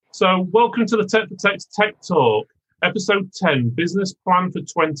So, welcome to the Tech for Tech Tech Talk, episode 10, Business Plan for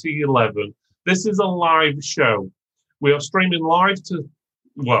 2011. This is a live show. We are streaming live to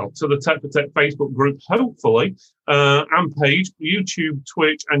the Tech for Tech Facebook group, hopefully, and page, YouTube,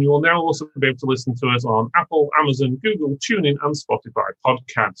 Twitch, and you will now also be able to listen to us on Apple, Amazon, Google, TuneIn, and Spotify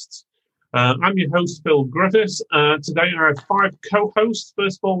podcasts. I'm your host, Phil Griffiths. Today I have 5 co-hosts.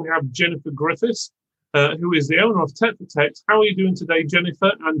 First of all, we have Jennifer Griffiths, who is the owner of Tech for Tech. How are you doing today,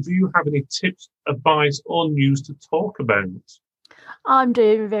 Jennifer? And do you have any tips, advice, or news to talk about? I'm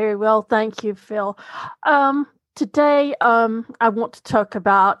doing very well, thank you, Phil. Today, I want to talk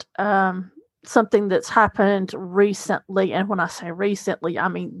about something that's happened recently, and when I say recently, I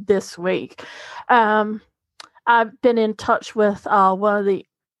mean this week. I've been in touch with one of the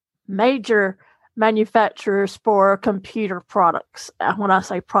major manufacturers for computer products. When I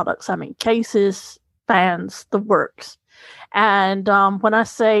say products, I mean cases, fans, the works. And when I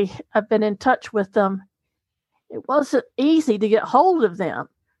say I've been in touch with them, it wasn't easy to get hold of them,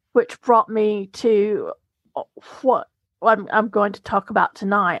 which brought me to what I'm going to talk about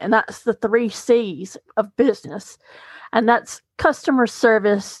tonight. And that's the 3 C's of business. And that's customer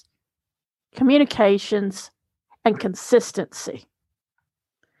service, communications, and consistency.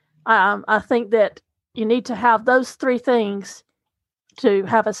 I think that you need to have those 3 things to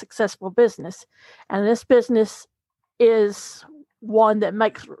have a successful business. And this business is one that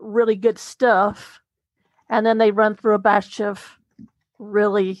makes really good stuff, and then they run through a batch of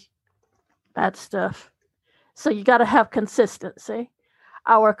really bad stuff. So you got to have consistency.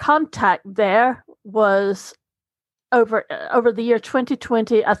 Our contact there was over the year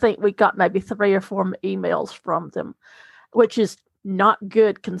 2020. I think we got maybe 3 or 4 emails from them, which is not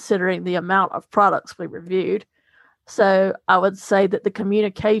good considering the amount of products we reviewed. So I would say that the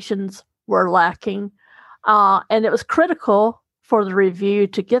communications were lacking, and it was critical for the review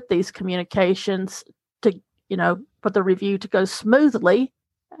to get these communications to, for the review to go smoothly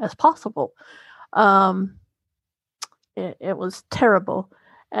as possible. It was terrible.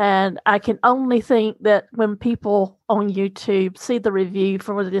 And I can only think that when people on YouTube see the review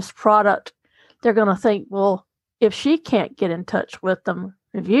for this product, they're going to think, well, if she can't get in touch with them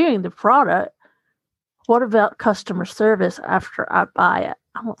reviewing the product, what about customer service after I buy it?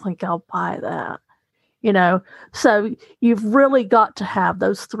 I don't think I'll buy that. So you've really got to have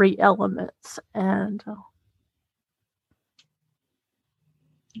those 3 elements. And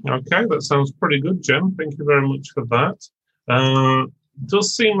okay, that sounds pretty good, Jen. Thank you very much for that. It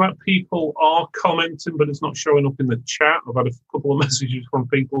does seem like people are commenting, but it's not showing up in the chat. I've had a couple of messages from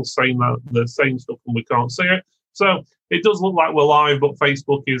people saying that they're saying stuff and we can't see it. So it does look like we're live, but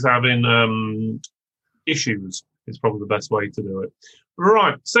Facebook is having issues. It's probably the best way to do it.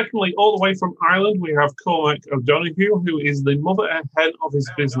 Right. Secondly, all the way from Ireland, we have Cormac O'Donoghue, who is the mother and head of his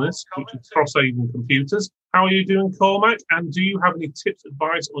business, which is Crosshaven Computers. How are you doing, Cormac? And do you have any tips,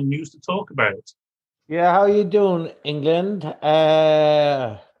 advice, or news to talk about? Yeah, how are you doing, England,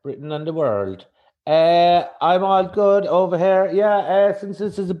 Britain and the world? I'm all good over here. Yeah, since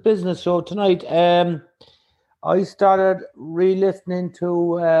this is a business show tonight, I started re-listening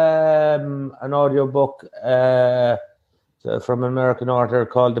to an audiobook from an American author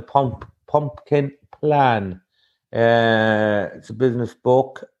called The Pumpkin Plan. It's a business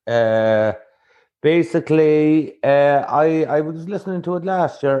book. Basically, I was listening to it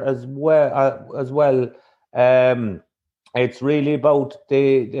last year as well. It's really about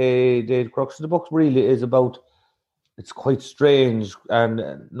the crux of the book. Really is about. It's quite strange, and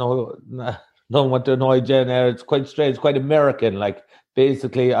don't want to annoy Jen. It's quite strange, quite American, like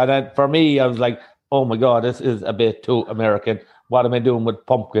basically. And then for me, I was like, oh my God, this is a bit too American. What am I doing with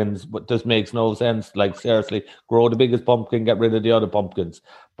pumpkins? But this makes no sense. Like seriously, grow the biggest pumpkin, get rid of the other pumpkins.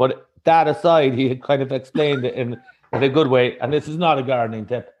 But that aside, he kind of explained it in a good way. And this is not a gardening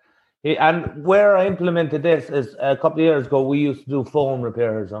tip. And where I implemented this is a couple of years ago, we used to do phone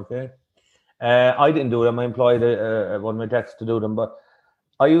repairs, okay? I didn't do them. I employed one of my techs to do them. But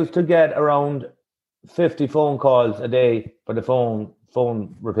I used to get around 50 phone calls a day for the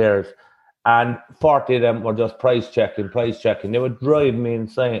phone repairs. And 40 of them were just price checking. They would drive me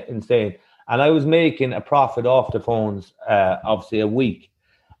insane. And I was making a profit off the phones, obviously, a week.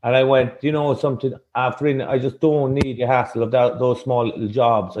 And I went, something, after I just don't need the hassle of those small little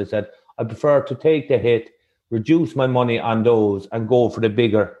jobs. I said, I prefer to take the hit, reduce my money on those, and go for the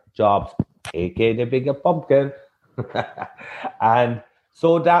bigger jobs, aka the bigger pumpkin. And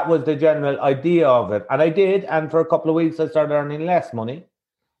so that was the general idea of it. And I did. And for a couple of weeks, I started earning less money.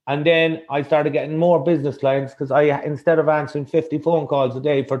 And then I started getting more business clients because instead of answering 50 phone calls a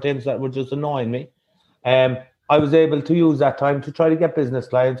day for things that were just annoying me, I was able to use that time to try to get business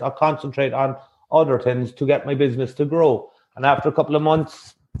clients or concentrate on other things to get my business to grow. And after a couple of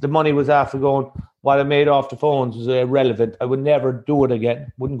months, the money was after going. What I made off the phones was irrelevant. I would never do it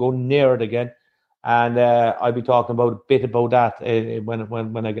again. Wouldn't go near it again. And I'll be talking about a bit about that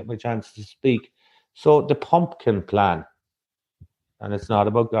when I get my chance to speak. So the pumpkin plan, and it's not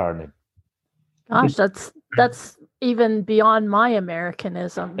about gardening. Gosh, that's even beyond my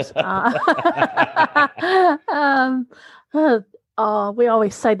Americanisms. We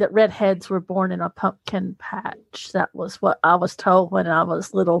always say that redheads were born in a pumpkin patch. That was what I was told when I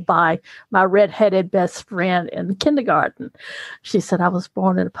was little by my redheaded best friend in kindergarten. She said I was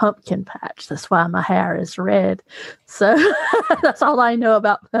born in a pumpkin patch. That's why my hair is red. So that's all I know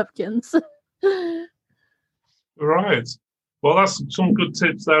about pumpkins. Right. Well, that's some good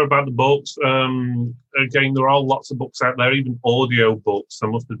tips there about the books. Again, there are lots of books out there, even audio books. I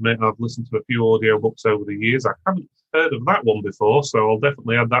must admit, I've listened to a few audio books over the years. I haven't heard of that one before, so I'll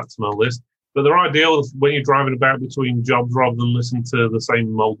definitely add that to my list. But they're ideal when you're driving about between jobs rather than listening to the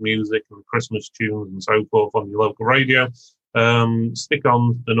same old music and Christmas tunes and so forth on your local radio. Stick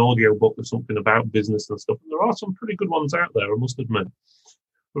on an audio book or something about business and stuff. And there are some pretty good ones out there, I must admit.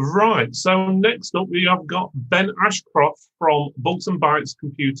 Right, so next up we have got Ben Ashcroft from Bugs and Bytes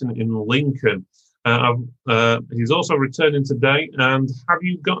Computing in Lincoln. He's also returning today. And have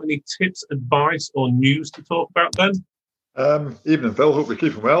you got any tips, advice, or news to talk about, Ben? Evening, Phil. Hope you're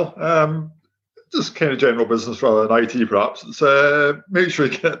keeping well. Just kind of general business rather than IT, perhaps. It's make sure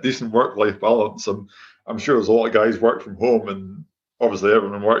you get a decent work-life balance. I'm sure there's a lot of guys work from home, and obviously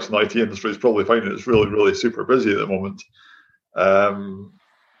everyone who works in the IT industry is probably finding it's really, really super busy at the moment.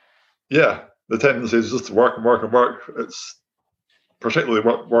 The tendency is just to work and work and work. It's particularly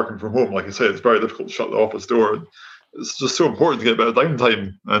working from home. Like I say, it's very difficult to shut the office door. And it's just so important to get a bit of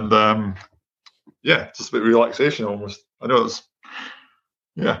downtime and just a bit of relaxation almost. I know it's,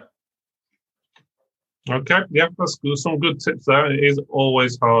 Okay, that's good. Some good tips there. It is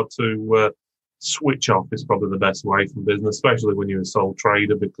always hard to switch off. Is probably the best way from business, especially when you're a sole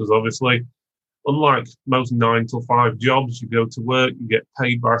trader, because obviously, unlike most 9 to 5 jobs, you go to work, you get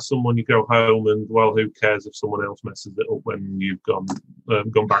paid by someone, you go home, and well, who cares if someone else messes it up when you've gone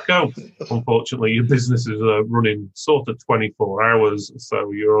back home? Unfortunately, your business is running sort of 24 hours,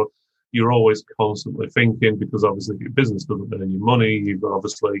 so you're always constantly thinking, because obviously if your business doesn't earn you money, you're not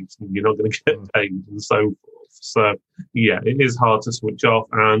going to get paid and so forth. So it is hard to switch off,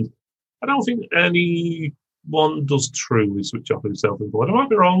 and I don't think anyone does truly switch off who's self-employed. I might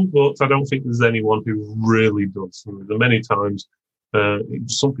be wrong, but I don't think there's anyone who really does. And many times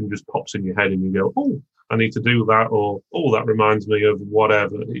something just pops in your head and you go, oh, I need to do that, or oh, that reminds me of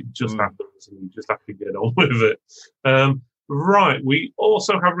whatever. It just happens, and you just have to get on with it. Right, we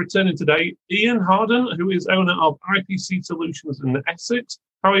also have returning today Ian Harden, who is owner of IPC Solutions in Essex.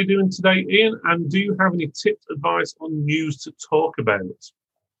 How are you doing today, Ian? And do you have any tips, advice, or news to talk about?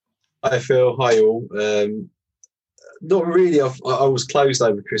 Hi, Phil. Hi, all. Not really. I was closed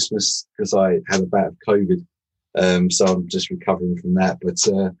over Christmas because I had a bout of COVID, so I'm just recovering from that. But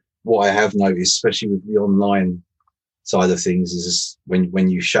what I have noticed, especially with the online side of things, is when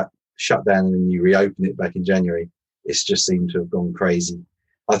you shut down and then you reopen it back in January, it's just seemed to have gone crazy.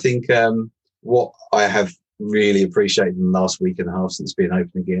 I think what I have really appreciated in the last week and a half since being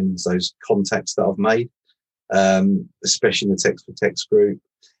open again is those contacts that I've made, especially in the Text for Text group.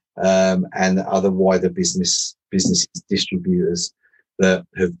 And other wider businesses, distributors that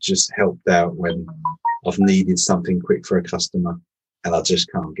have just helped out when I've needed something quick for a customer and I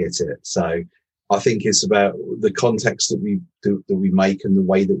just can't get it. So I think it's about the context that we make and the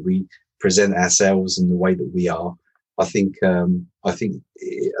way that we present ourselves and the way that we are. I think, and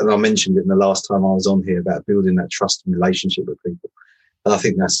I mentioned it in the last time I was on here about building that trust and relationship with people. And I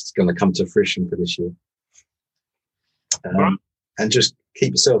think that's going to come to fruition for this year. And just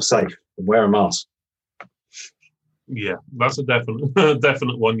keep yourself safe and wear a mask. Yeah, that's a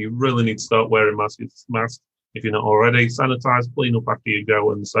definite one. You really need to start wearing masks if you're not already. Sanitize, clean up after you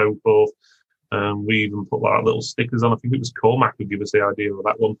go, and so forth. We even put like little stickers on. I think it was Cormac who gave us the idea of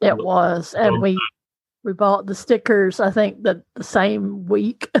that one. It was, and we bought the stickers. I think the same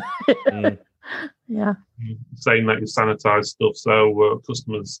week. Yeah, saying that you sanitize stuff so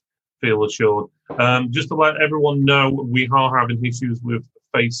customers feel assured. Just to let everyone know, we are having issues with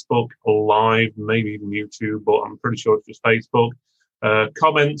Facebook Live, maybe even YouTube, but I'm pretty sure it's just Facebook.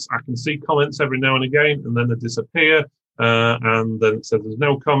 Comments, I can see comments every now and again, and then they disappear, and then it says there's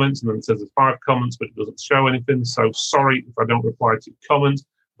no comments, and then it says there's 5 comments, but it doesn't show anything. So sorry if I don't reply to comments,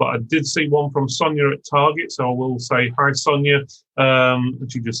 But I did see one from Sonia at Target, so I will say hi, Sonia.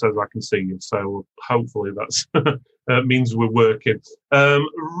 She just says I can see you, so hopefully that's means we're working.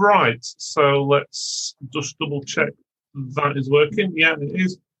 Right, so let's just double check that is working. Yeah, it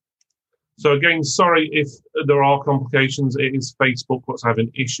is. So again, sorry if there are complications. It is Facebook what's having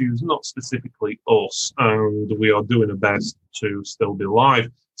issues, not specifically us, and we are doing our best to still be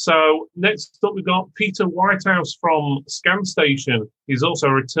live. So next up, we've got Peter Whitehouse from ScanStation. He's also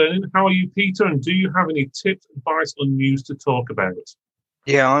returning. How are you, Peter? And do you have any tips, advice, or news to talk about?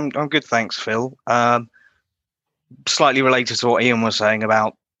 Yeah, I'm good, thanks, Phil. Slightly related to what Ian was saying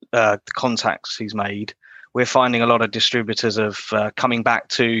about the contacts he's made. We're finding a lot of distributors of coming back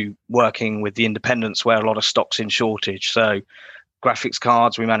to working with the independents where a lot of stock's in shortage. So graphics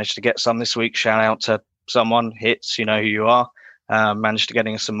cards, we managed to get some this week. Shout out to someone, Hits, you know who you are. Managed to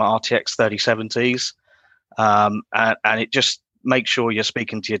getting us some RTX 3070s. And it just makes sure you're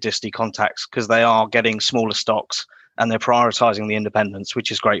speaking to your disty contacts because they are getting smaller stocks and they're prioritizing the independents,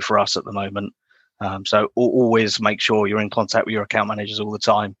 which is great for us at the moment. So always make sure you're in contact with your account managers all the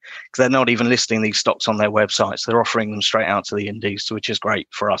time because they're not even listing these stocks on their websites. They're offering them straight out to the indies, which is great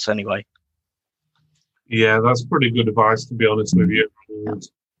for us anyway. Yeah, that's pretty good advice, to be honest with you. And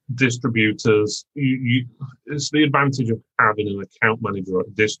distributors, it's the advantage of having an account manager or a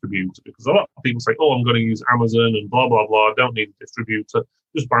distributor because a lot of people say, oh, I'm going to use Amazon and blah, blah, blah. I don't need a distributor,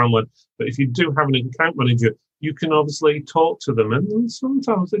 just buy one. But if you do have an account manager, you can obviously talk to them, and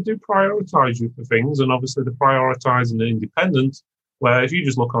sometimes they do prioritize you for things, and obviously they're prioritizing the independent, where if you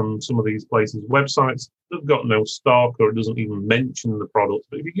just look on some of these places' websites, they've got no stock or it doesn't even mention the product.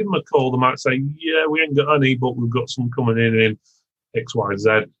 But if you give them a call, they might say, yeah, we ain't got any, but we've got some coming in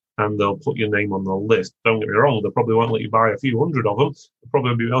XYZ, and they'll put your name on the list. Don't get me wrong, they probably won't let you buy a few hundred of them. There'll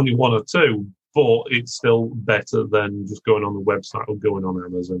probably be only one or two, but it's still better than just going on the website or going on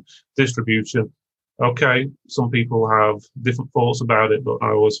Amazon. Distribution. Okay, some people have different thoughts about it, but I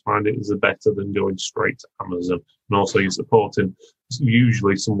always find it is better than going straight to Amazon. And also you're supporting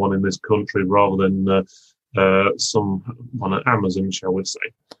usually someone in this country rather than someone at Amazon, shall we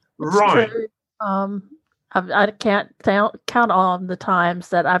say. Right. I can't count on the times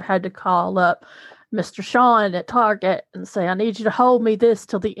that I've had to call up Mr. Sean at Target and say, I need you to hold me this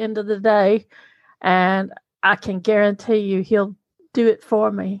till the end of the day. And I can guarantee you he'll do it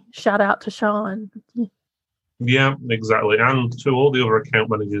for me. Shout out to Sean. Yeah, exactly. And to all the other account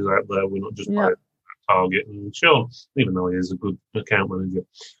managers out there, we're not just buying Target and Sean, even though he is a good account manager.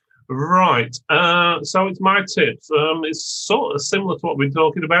 Right. So it's my tips. It's sort of similar to what we're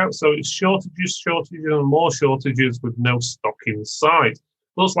talking about. So it's shortages, and more shortages with no stock in sight.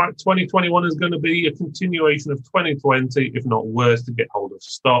 Looks like 2021 is going to be a continuation of 2020, if not worse, to get hold of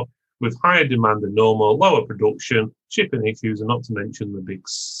stock, with higher demand than normal, lower production, shipping issues, and not to mention the big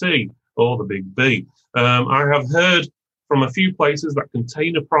C or the big B. I have heard from a few places that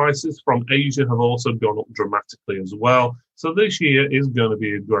container prices from Asia have also gone up dramatically as well. So this year is going to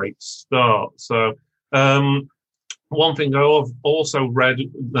be a great start. So one thing I've also read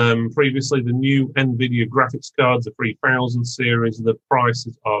previously, the new NVIDIA graphics cards, the 3000 series, the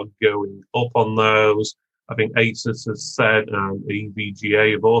prices are going up on those. I think Asus has said, and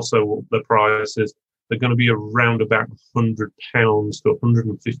EVGA have also upped the prices. They're going to be around about £100 to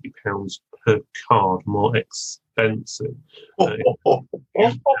 £150 per card, more expensive.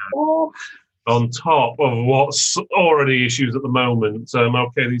 On top of what's already issues at the moment.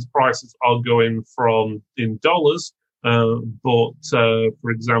 Okay, these prices are going from in dollars, but for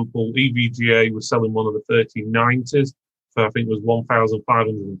example, EVGA was selling one of the 3090s for I think it was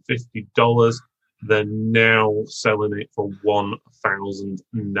 $1,550. They're now selling it for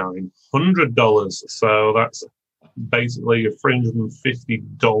 $1,900. So that's basically a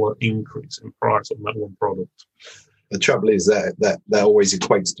 $350 increase in price on that one product. The trouble is that always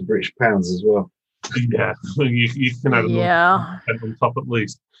equates to British pounds as well. Yeah, you can add on top at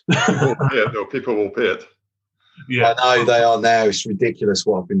least. No, people will pay it. Yeah, I know they are now. It's ridiculous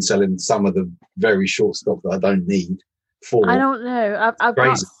what I've been selling some of the very short stock that I don't need. I don't know. I've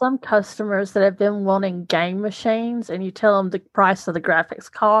got some customers that have been wanting game machines, and you tell them the price of the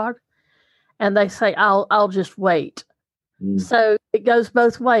graphics card, and they say, "I'll just wait." So it goes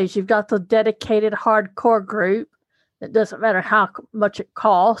both ways. You've got the dedicated hardcore group that doesn't matter how much it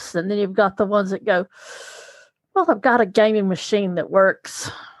costs, and then you've got the ones that go, "Well, I've got a gaming machine that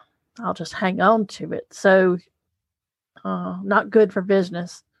works. I'll just hang on to it." So, not good for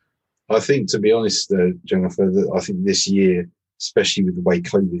business. I think, to be honest, Jennifer, I think this year, especially with the way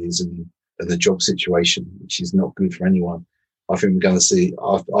COVID is and the job situation, which is not good for anyone, I think we're going to see,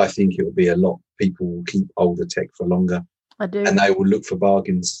 I think it will be a lot. People will keep older tech for longer. I do. And they will look for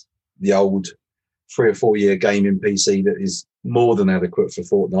bargains. The old 3 or 4 year gaming PC that is more than adequate for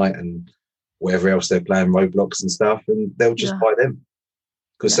Fortnite and whatever else they're playing, Roblox and stuff, and they'll just buy them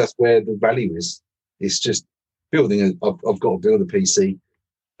because that's where the value is. It's just building I've got to build a PC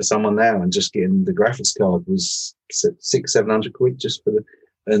for someone now, and just getting the graphics card was £600-700 just for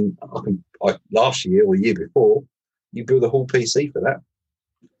and last year or the year before, you build a whole PC for that.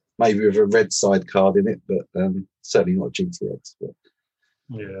 Maybe with a red side card in it, but certainly not GTX. But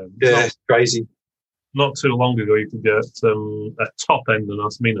it's crazy. Not too long ago, you could get a top end, and I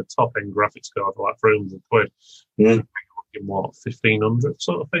mean a top end graphics card for like £300. Mm. What, 1,500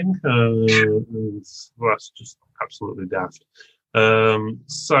 sort of thing? That's just absolutely daft.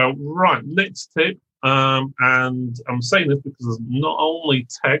 So right, next tip, and I'm saying this because not only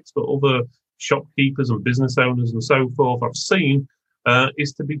techs but other shopkeepers and business owners and so forth I've seen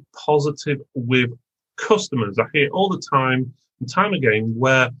is to be positive with customers. I hear all the time and time again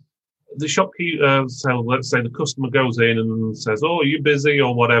where the shopkeeper, so let's say the customer goes in and says, "Oh, are you busy?"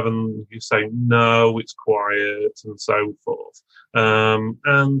 or whatever, and you say, "No, it's quiet," and so forth.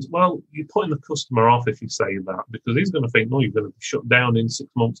 And well, you're putting the customer off if you say that, because he's going to think, "Oh, you're going to be shut down in 6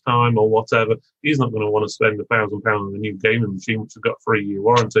 months' time or whatever." He's not going to want to spend £1,000 on a new gaming machine which has got a 3-year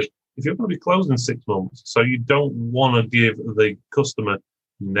warranty if you're going to be closed in 6 months. So you don't want to give the customer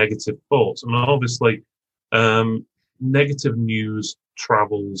negative thoughts, and obviously, negative news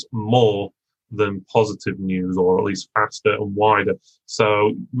travels more than positive news, or at least faster and wider.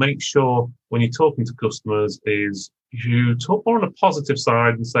 So make sure when you're talking to customers is you talk more on a positive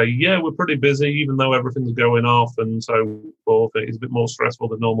side and say, yeah, we're pretty busy, even though everything's going off and so forth. It's a bit more stressful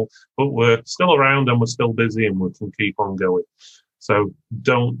than normal, but we're still around and we're still busy and we can keep on going. So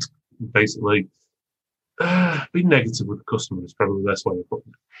don't basically be negative with the customer is probably the best way of putting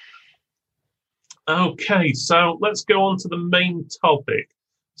it. Okay, so let's go on to the main topic.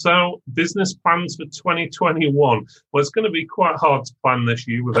 So, business plans for 2021. Well, it's going to be quite hard to plan this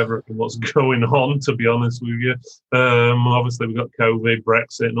year with everything what's going on, to be honest with you. Obviously, we've got COVID,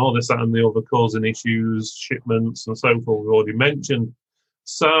 Brexit, and all this, that, and the other causing issues, shipments, and so forth, we've already mentioned.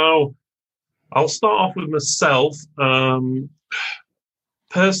 So, I'll start off with myself.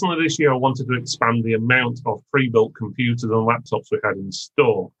 Personally, this year I wanted to expand the amount of pre-built computers and laptops we had in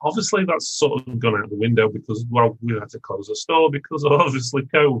store. Obviously, that's sort of gone out the window because, well, we had to close the store because of obviously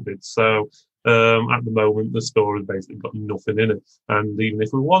COVID. So at the moment, the store has basically got nothing in it. And even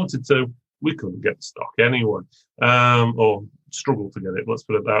if we wanted to, we couldn't get stock anyway, or struggle to get it, let's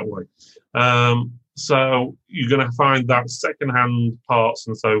put it that way. So you're going to find that second-hand parts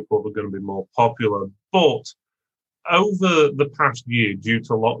and so forth are going to be more popular. But over the past year, due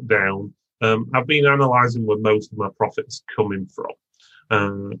to lockdown, I've been analysing where most of my profits are coming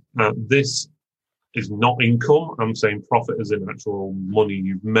from. This is not income. I'm saying profit as in actual money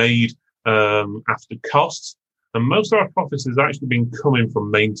you've made after costs. And most of our profits has actually been coming from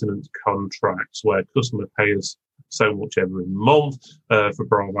maintenance contracts where customers pay us so much every month for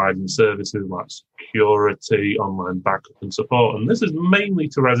providing services like security, online backup and support. And this is mainly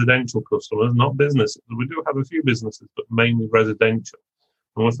to residential customers, not businesses. We do have a few businesses, but mainly residential.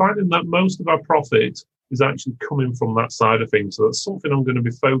 And we're finding that most of our profit is actually coming from that side of things. So that's something I'm going to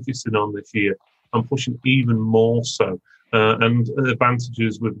be focusing on this year and pushing even more so. And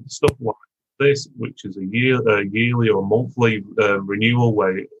advantages with stuff like this, which is a yearly or monthly renewal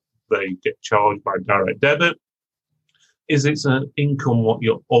where they get charged by direct debit, is it's an income what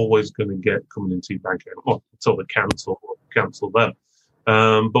you're always going to get coming into your bank account, well, until they cancel them.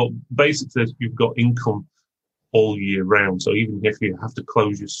 But basically, you've got income all year round. So even if you have to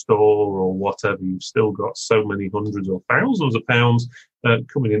close your store or whatever, you've still got so many hundreds or thousands of pounds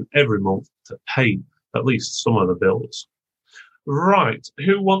coming in every month to pay at least some of the bills. Right,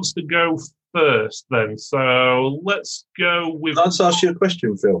 who wants to go first then? So let's go with... Can I ask you a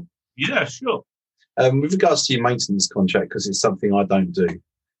question, Phil? Yeah, sure. With regards to your maintenance contract, because it's something I don't do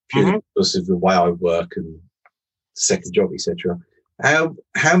purely because of the way I work and second job, etc.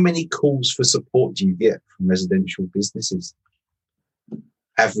 How many calls for support do you get from residential businesses?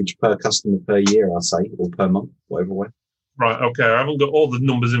 Average per customer per year, I'd say, or per month, whatever way. Right, okay, I haven't got all the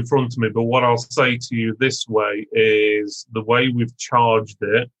numbers in front of me, but what I'll say to you this way is the way we've charged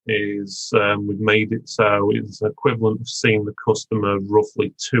it is we've made it so it's equivalent of seeing the customer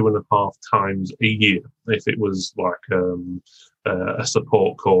roughly 2.5 times a year if it was like a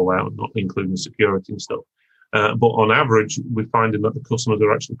support call out, not including security and stuff. But on average, we're finding that the customers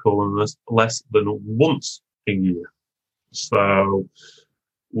are actually calling us less than once a year. So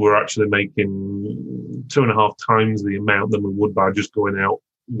we're actually making 2.5 times the amount than we would by just going out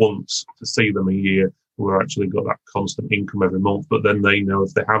once to see them a year, we've actually got that constant income every month. But then they know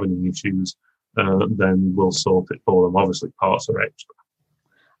if they have any issues, then we'll sort it for them. Obviously, parts are extra.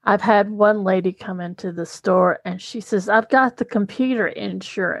 I've had one lady come into the store and she says, I've got the computer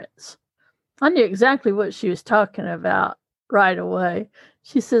insurance. I knew exactly what she was talking about right away.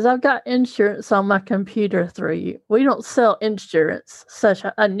 She says, I've got insurance on my computer through you. We don't sell insurance.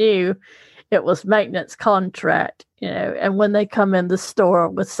 I knew it was maintenance contract, and when they come in the store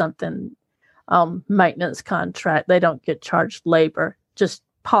with something, maintenance contract, they don't get charged labor, just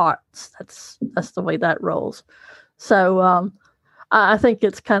parts. That's the way that rolls. So, I think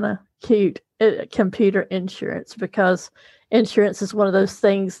it's kind of cute, computer insurance, because insurance is one of those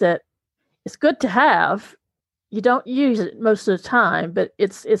things that it's good to have. You don't use it most of the time, but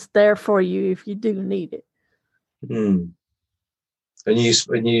it's there for you if you do need it. And you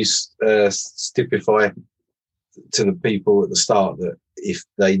stipify to the people at the start that if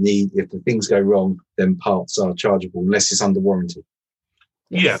the things go wrong, then parts are chargeable unless it's under warranty.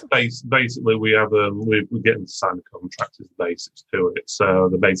 Yes. Yeah, basically we have we're getting to sign a contract as the basics to it. So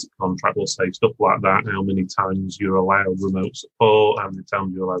the basic contract will say stuff like that: how many times you're allowed remote support, how many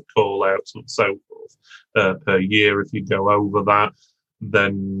times you're allowed call outs, and so forth per year. If you go over that,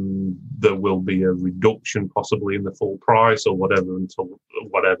 then there will be a reduction possibly in the full price or whatever until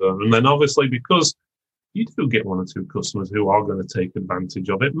whatever. And then obviously, because you do get one or two customers who are going to take advantage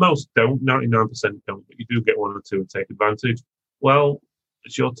of it. Most don't, 99% don't, but you do get one or two who take advantage. Well,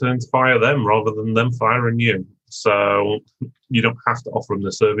 it's your turn to fire them rather than them firing you. So you don't have to offer them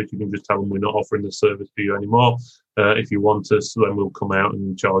the service. You can just tell them we're not offering the service to you anymore. If you want us, then we'll come out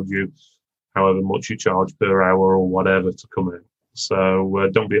and charge you however much you charge per hour or whatever to come in. So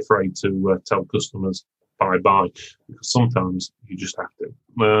don't be afraid to tell customers bye-bye, because sometimes you just have to.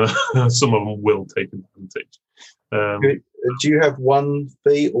 Some of them will take advantage. Do you have one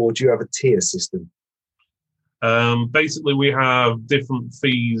fee or do you have a tier system? Basically, we have different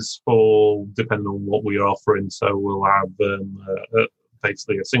fees for depending on what we are offering. So we'll have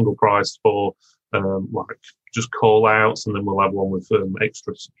basically a single price for like just call outs, and then we'll have one with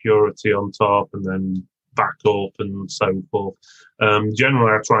extra security on top, and then backup and so forth.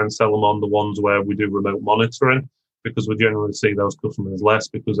 Generally, I try and sell them on the ones where we do remote monitoring, because we generally see those customers less,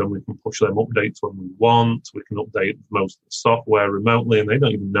 because then we can push them updates when we want. We can update most of the software remotely, and they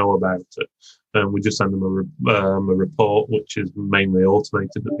don't even know about it. And we just send them a report, which is mainly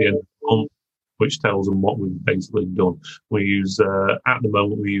automated at the end of the month, which tells them what we've basically done. We use, at the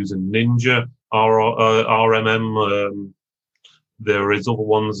moment, we're using Ninja, RMM. There is other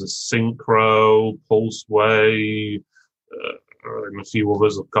ones, Synchro, Pulseway, and a few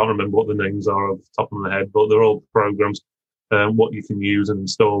others. I can't remember what the names are off the top of my head, but they're all programs what you can use and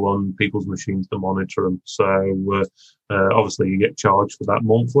install on people's machines to monitor them. So obviously you get charged for that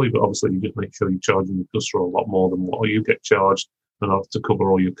monthly, but obviously you just make sure you're charging the customer a lot more than what you get charged, and have to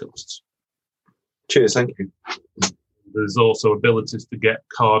cover all your costs. Cheers, thank you. There's also abilities to get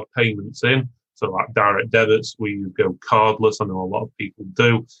card payments in. So like direct debits, we go cardless. I know a lot of people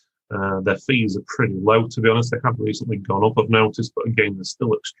do. Their fees are pretty low, to be honest. They have recently gone up, I've noticed, but again, they're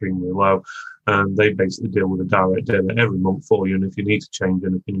still extremely low. And they basically deal with a direct debit every month for you. And if you need to change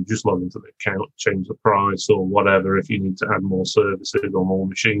anything, you just log into the account, change the price or whatever. If you need to add more services or more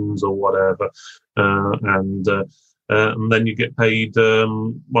machines or whatever, and then you get paid.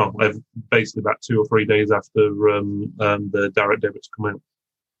 Basically about 2 or 3 days after the direct debits come out.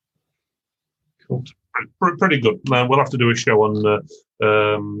 Cool. Pretty good. We'll have to do a show on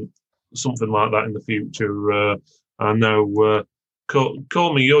something like that in the future. I know.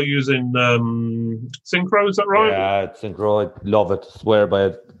 Call me. You're using Synchro, is that right? Yeah, it's Synchro. I love it. Swear by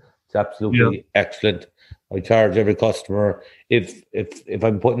it. It's absolutely excellent. I charge every customer. If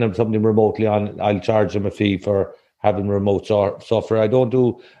I'm putting them something remotely on, I'll charge them a fee for having remote software. I don't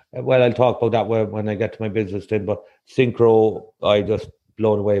do well. I'll talk about that when I get to my business then. But Synchro, I just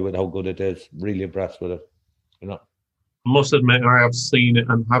blown away with how good it is. Really impressed with it. I must admit, I have seen it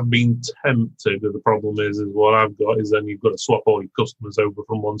and have been tempted. The problem is what I've got is then you've got to swap all your customers over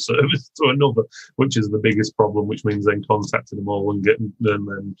from one service to another, which is the biggest problem, which means then contacting them all and getting them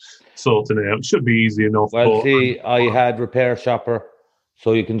and sorting it out. Should be easy enough. Well, see, I had Repair Shopper,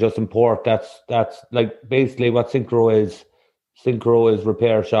 so you can just import. That's like basically what Synchro is. Synchro is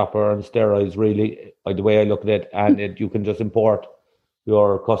Repair Shopper and Steroids, really, by the way I look at it. And you can just import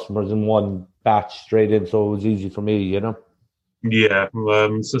your customers in one batch straight in, so it was easy for me, Yeah,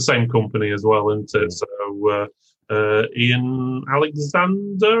 it's the same company as well, isn't it? So Ian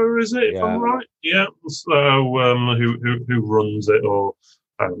Alexander, is it? If I'm right? Yeah. So who runs it, or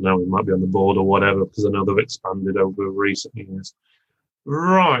I don't know, he might be on the board or whatever, because I know they've expanded over recent years.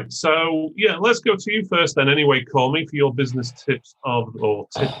 Right. So yeah, let's go to you first then. Anyway, call me for your business tips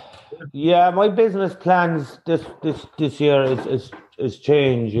tips. Yeah, my business plans this year is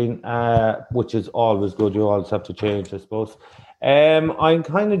changing, which is always good. You always have to change, I suppose. I'm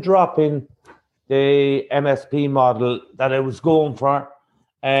kind of dropping the MSP model that I was going for.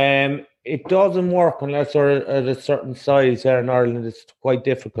 It doesn't work unless you're at a certain size here in Ireland. It's quite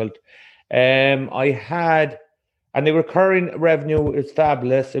difficult. I had, and the recurring revenue is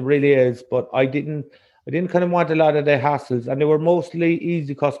fabulous. It really is. But I didn't kind of want a lot of the hassles, and they were mostly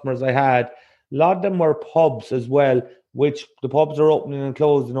easy customers I had. A lot of them were pubs as well, which the pubs are opening and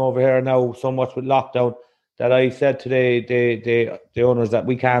closing over here now so much with lockdown that I said to the owners that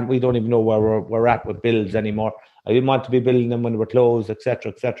we don't even know where we're at with bills anymore. I didn't want to be billing them when they were closed,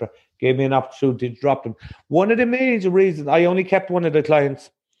 etc., etc. Gave me an opportunity to drop them. One of the major reasons, I only kept one of the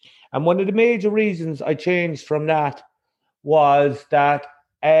clients, and one of the major reasons I changed from that was that,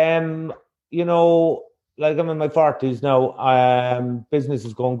 you know, like I'm in my 40s now, business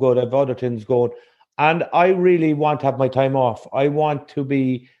is going good, I have other things going, and I really want to have my time off. I'm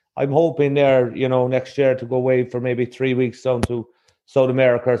hoping there, you know, next year to go away for maybe 3 weeks down to South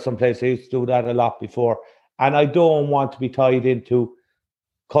America or someplace. I used to do that a lot before. And I don't want to be tied into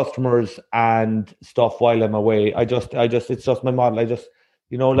customers and stuff while I'm away. It's just my model.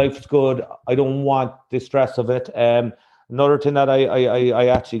 You know, life's good. I don't want the stress of it. Another thing that I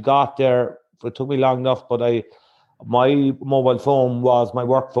actually got there, it took me long enough, but my mobile phone was my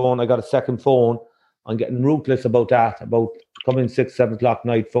work phone. I got a second phone. I'm getting ruthless about that, about coming 6, 7 o'clock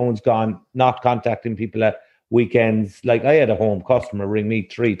night, phone's gone, not contacting people at weekends. Like I had a home customer ring me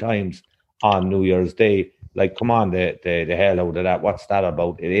 3 times on New Year's Day. Like, come on, the hell out of that. What's that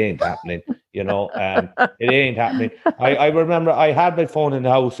about? It ain't happening, you know. It ain't happening. I remember I had my phone in the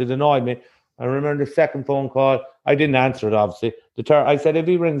house. It annoyed me. I remember the second phone call. I didn't answer it, obviously. I said, if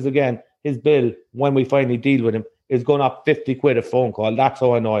he rings again, his bill, when we finally deal with him, is going up 50 quid a phone call. That's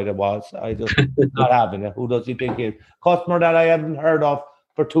how annoyed I was. I just not having it. Who does he think he is? Customer that I hadn't heard of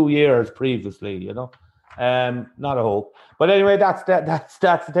for 2 years previously, you know. Not a hope. But anyway, that's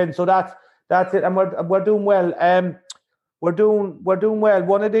the thing. So that's it, and we're doing well. We're doing well.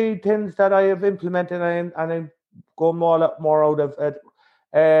 One of the things that I have implemented and I'm going more out of it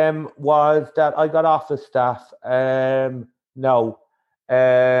was that I got office staff now.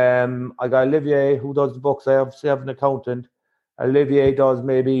 I got Olivier who does the books. I obviously have an accountant. Olivier does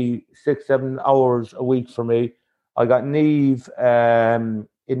maybe 6-7 hours a week for me. I got Neve in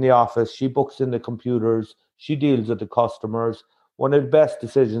the office. She books in the computers. She deals with the customers. One of the best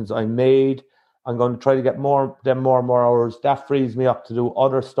decisions I made. I'm going to try to get more and more hours. That frees me up to do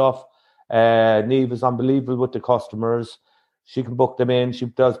other stuff. Neve is unbelievable with the customers. She can book them in. She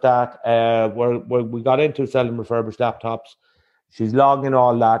does that. We got into selling refurbished laptops. She's logging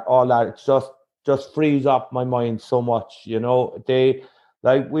all that. It's just frees up my mind so much. You know,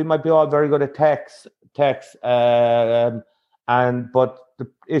 we might be all very good at text, but the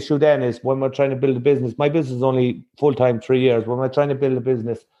issue then is when we're trying to build a business. My business is only full-time 3 years. When we're trying to build a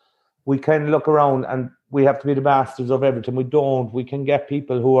business, we can look around and we have to be the masters of everything. We don't. We can get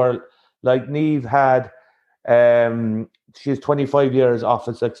people who are like Neve had. She has 25 years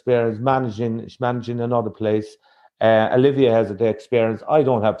office experience she's managing another place. Olivia has the experience. I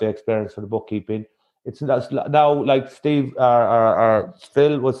don't have the experience for the bookkeeping. It's now like Steve or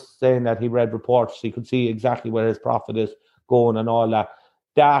Phil was saying that he read reports. He could see exactly where his profit is going and all that.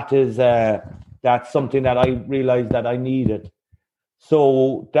 That's something that I realized that I needed.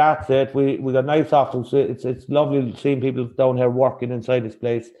 So that's it. We got nice office. It's lovely seeing people down here working inside this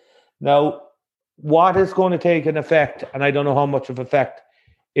place. Now, what is going to take an effect, and I don't know how much of effect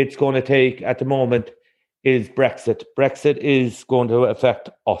it's going to take at the moment, is Brexit. Brexit is going to affect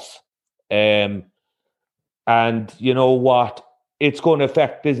us. And you know what? It's going to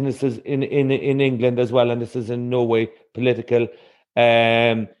affect businesses in England as well, and this is in no way political.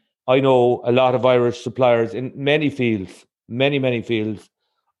 I know a lot of Irish suppliers in many fields, many fields,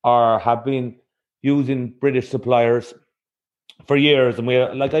 have been using British suppliers for years, and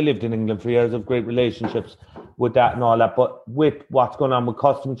I lived in England for years, have great relationships with that and all that. But with what's going on with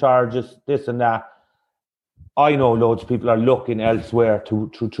custom charges, this and that, I know loads of people are looking elsewhere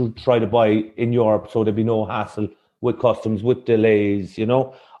to try to buy in Europe, so there'd be no hassle with customs, with delays. You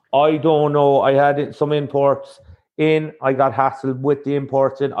know, I don't know. I had some imports in. I got hassled with the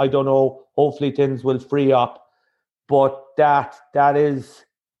imports in. I don't know. Hopefully things will free up, but that is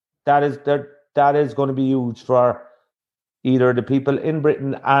going to be huge for either the people in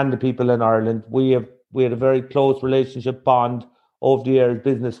Britain and the people in Ireland. We had a very close relationship bond over the years,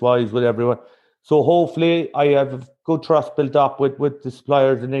 business-wise, with everyone. So hopefully I have a good trust built up with the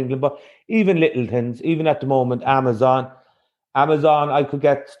suppliers in England. But even little things, even at the moment, Amazon, I could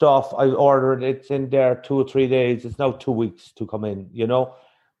get stuff. I ordered it's in there 2 or 3 days. It's now 2 weeks to come in.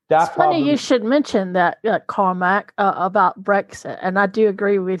 It's funny you should mention that, Cormac, about Brexit, and I do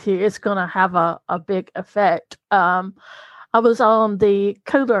agree with you. It's going to have a big effect. I was on the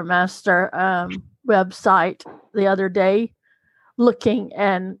Cooler Master website the other day, looking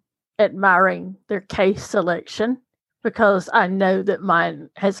and admiring their case selection, because I know that mine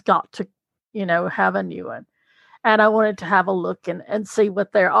has got to, have a new one. And I wanted to have a look and see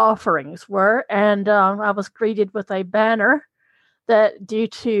what their offerings were. And I was greeted with a banner that due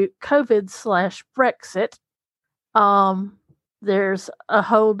to COVID/Brexit, there's a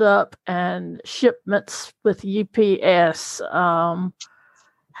holdup and shipments with UPS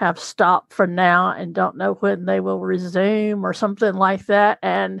have stopped for now and don't know when they will resume or something like that.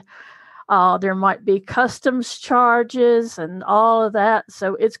 And there might be customs charges and all of that.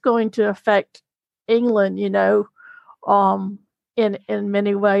 So it's going to affect England, in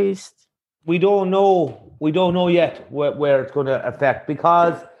many ways. We don't know yet where it's going to affect,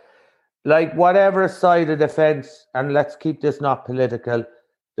 because like whatever side of the fence, and let's keep this not political,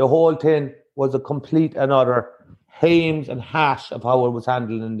 the whole thing was a complete and utter hames and hash of how it was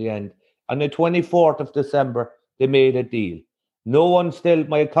handled in the end. On the 24th of December, they made a deal. No one still,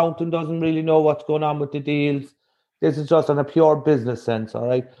 my accountant doesn't really know what's going on with the deals. This is just on a pure business sense, all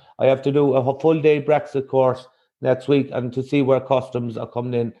right? I have to do a full day Brexit course next week and to see where customs are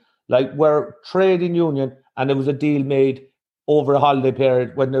coming in. Like, we're trading union, and there was a deal made over a holiday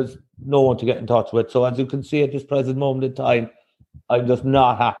period when there's no one to get in touch with. So as you can see at this present moment in time, I'm just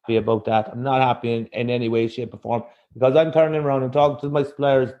not happy about that. I'm not happy in any way, shape or form, because I'm turning around and talking to my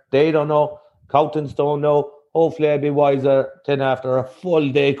suppliers. They don't know. Accountants don't know. Hopefully I'll be wiser then after a full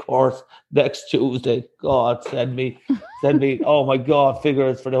day course next Tuesday. God, send me, oh my God,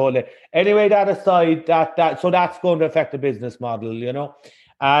 figures for the whole day. Anyway, that aside, so that's going to affect the business model,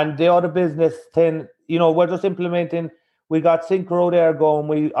 And the other business thing, we're just implementing. We got Synchro there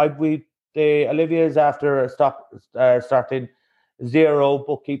going. Olivia's after starting zero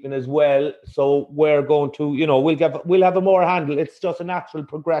bookkeeping as well. So we're going to, we'll have a more handle. It's just a natural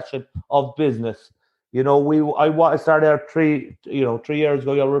progression of business. I started out 3 years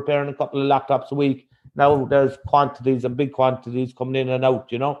ago. You're repairing a couple of laptops a week. Now there's quantities and big quantities coming in and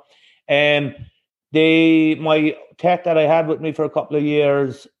out. My tech that I had with me for a couple of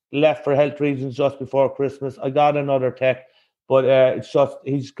years left for health reasons just before Christmas. I got another tech, but it's just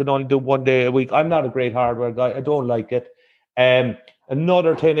he can only do 1 day a week. I'm not a great hardware guy. I don't like it.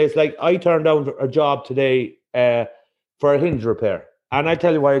 Another thing is, like, I turned down a job today for a hinge repair. And I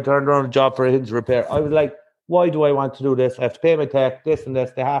tell you why I turned down a job for a hinge repair. I was like, why do I want to do this? I have to pay my tech, this and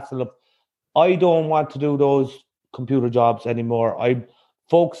this, the hassle of. I don't want to do those computer jobs anymore. I'm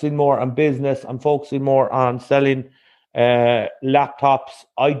focusing more on business. I'm focusing more on selling laptops.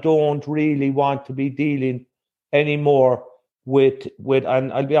 I don't really want to be dealing anymore with,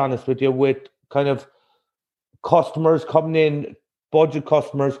 and I'll be honest with you, with kind of customers coming in, budget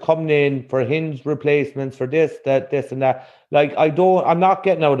customers coming in for hinge replacements, for this and that. Like, I'm not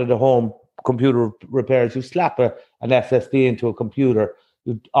getting out of the home computer repairs. You slap an SSD into a computer,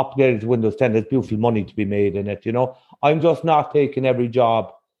 you upgrade it to Windows 10, there's beautiful money to be made in it, I'm just not taking every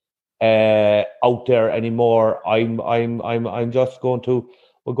job out there anymore. I'm just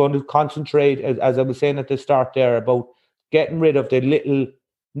we're going to concentrate, as I was saying at the start there, about getting rid of the little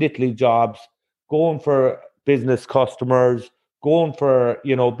nittly jobs, going for business customers, going for,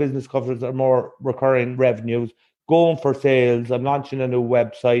 business customers that are more recurring revenues, going for sales. I'm launching a new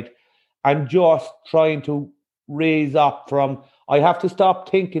website. I'm just trying to raise up from. I have to stop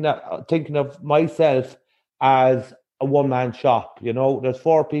thinking of myself as a one-man shop. There's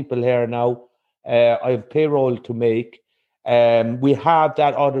 4 people here now. I have payroll to make. We have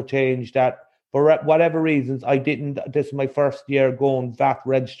that other change that, for whatever reasons, I didn't. This is my first year going VAT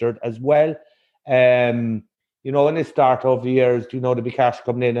registered as well. In the start of the years, there'll be cash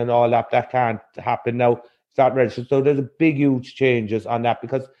coming in and all that. That can't happen now. VAT registered. So there's a big, huge changes on that,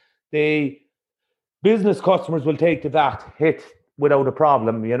 because the business customers will take the VAT hit without a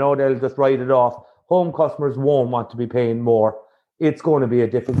problem. They'll just write it off. Home customers won't want to be paying more. It's going to be a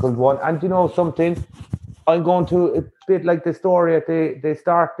difficult one. And something, I'm going to, a bit like the story at the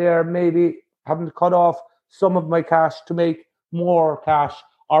start there, maybe having to cut off some of my cash to make more cash,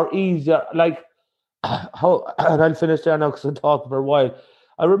 or easier. Like, how, and I'll finish there now because I'm talking for a while.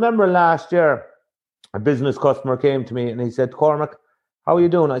 I remember last year, a business customer came to me and he said, Cormac, how are you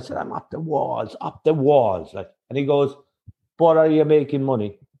doing? I said, I'm up the walls. Like, and he goes, but are you making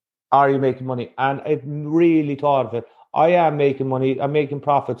money? are you making money? And I really thought of it. I am making money. I'm making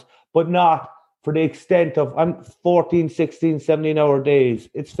profits, but not for the extent of I'm 14, 16, 17-hour days.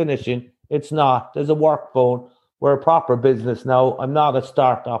 It's finishing. It's not. There's a work phone. We're a proper business now. I'm not a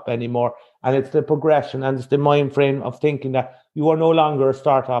startup anymore. And it's the progression and it's the mind frame of thinking that you are no longer a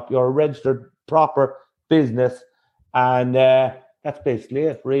startup. You're a registered, proper business. And that's basically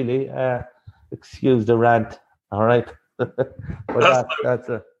it, really. Excuse the rant. All right. But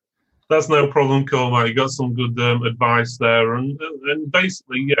that's no problem, Cormac. You got some good advice there. And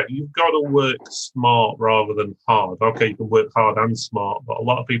basically, yeah, you've got to work smart rather than hard. Okay, you can work hard and smart, but a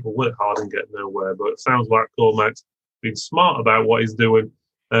lot of people work hard and get nowhere. But it sounds like Cormac's been smart about what he's doing.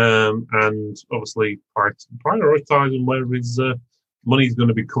 And obviously prioritising where his money's going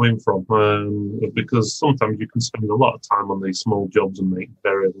to be coming from, because sometimes you can spend a lot of time on these small jobs and make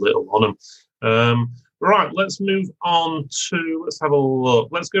very little on them. Right, let's move on to, let's have a look.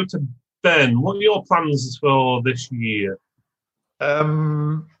 Let's go to Ben. What are your plans for this year?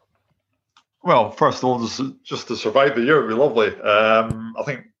 Well, first of all, just to survive the year would be lovely. I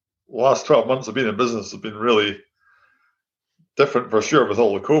think the last 12 months of being in business has been really different for sure with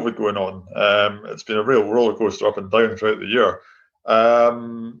all the COVID going on. It's been a real roller coaster up and down throughout the year.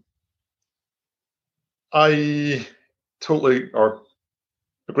 I totally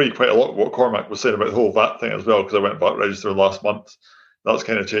agree quite a lot with what Cormac was saying about the whole VAT thing as well, because I went VAT registered last month. That's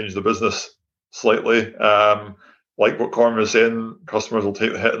kind of changed the business slightly. Like what Cormac was saying, customers will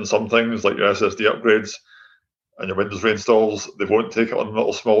take the hit on some things like your SSD upgrades and your Windows reinstalls. They won't take it on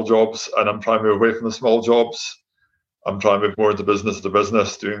little small jobs, and I'm trying to move away from the small jobs. I'm trying to move more into business to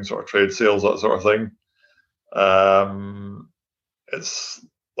business, doing sort of trade sales, that sort of thing. It's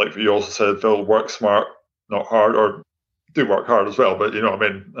like you also said, Phil, work smart, not hard, or do work hard as well, but you know what I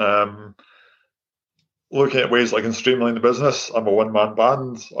mean. Looking at ways I can streamline the business. I'm a one-man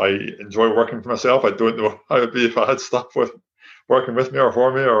band. I enjoy working for myself. I don't know how it'd be if I had staff working with me or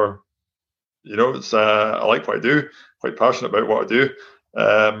for me, or you know, it's I like what I do, quite passionate about what I do.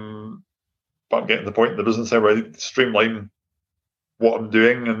 But I'm getting to the point in the business now where I need to streamline what I'm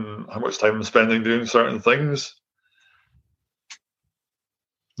doing and how much time I'm spending doing certain things.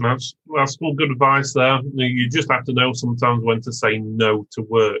 That's all good advice there. You just have to know sometimes when to say no to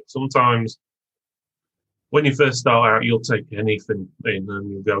work. Sometimes when you first start out, you'll take anything in and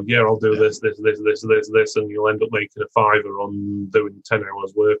you'll go, yeah, I'll do this, and you'll end up making a £5 on doing 10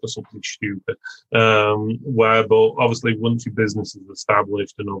 hours work or something stupid. But obviously once your business is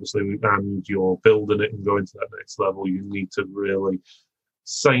established and you're building it and going to that next level, you need to really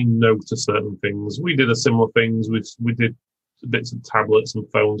say no to certain things. We did a similar things. We did bits of tablets and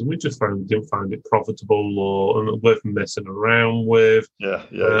phones, and we just didn't find it profitable or worth messing around with. Yeah,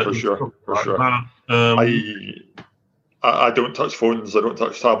 for sure. I don't touch phones. I don't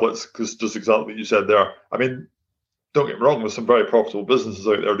touch tablets because just exactly what you said there. I mean, don't get me wrong. There's some very profitable businesses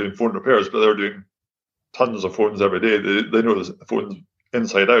out there doing phone repairs, but they're doing tons of phones every day. They know the phones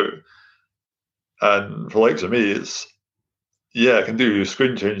inside out. And for the likes of me, I can do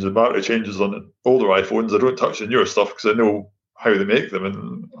screen changes and battery changes on older iPhones. I don't touch the newer stuff because I know how they make them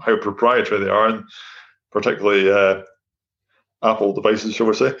and how proprietary they are, and particularly Apple devices, shall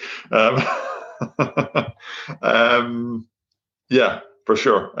we say. Yeah, for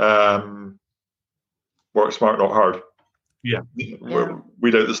sure. Work smart, not hard. Yeah.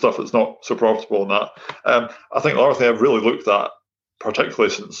 Weed out the stuff that's not so profitable and that. I think the other thing I've really looked at, particularly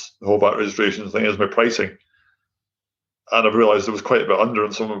since the whole VAT registration thing, is my pricing. And I've realised there was quite a bit under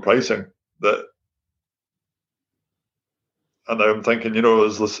on some of the pricing and now I'm thinking,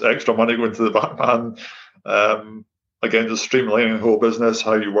 there's this extra money going to the VAT man. Again, just streamlining the whole business,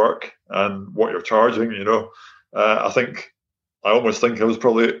 how you work and what you're charging, I almost think I was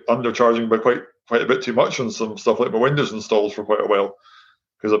probably undercharging by quite a bit too much on some stuff like my Windows installs for quite a while,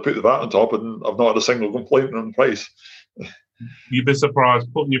 because I put the VAT on top and I've not had a single complaint on the price. You'd be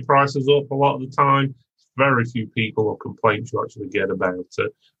surprised, putting your prices up a lot of the time. Very few people or complaints you actually get about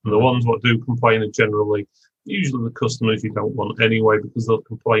it. And the ones that do complain are generally usually the customers you don't want anyway, because they'll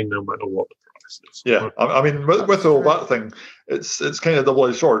complain no matter what the price is. Yeah, I mean, with all that thing, it's kind of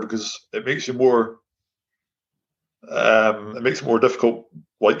double-edged sword, because it makes you more. It makes it more difficult,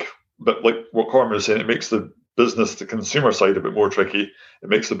 but like what Cormac was saying, it makes the business to consumer side a bit more tricky. It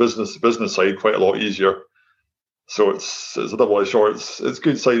makes the business to business side quite a lot easier. So it's a double-edged sword. It's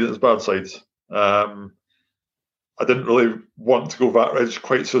good sides and it's bad sides. I didn't really want to go VAT reg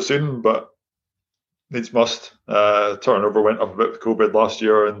quite so soon, but needs must. Turnover went up a bit with COVID last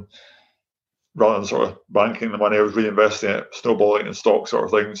year, and rather than sort of banking the money, I was reinvesting it, snowballing in stock sort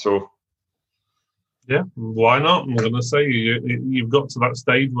of thing. So Yeah, why not? I'm going to say you've got to that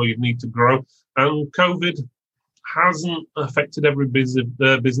stage where you need to grow, and COVID hasn't affected every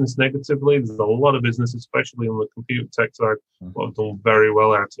business negatively. There's a lot of business, especially on the computer tech side, what have done very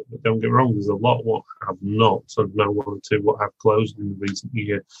well at it. But don't get me wrong, there's a lot what have not. So no one or two what have closed in the recent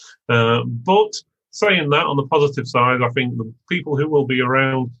year. But saying that, on the positive side, I think the people who will be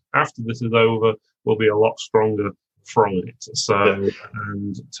around after this is over will be a lot stronger from it. So,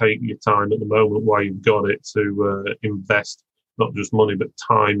 and take your time at the moment while you've got it to invest not just money but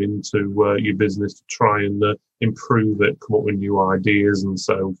time into your business to try and improve it, come up with new ideas and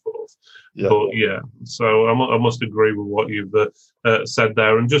so forth. So I must agree with what you've said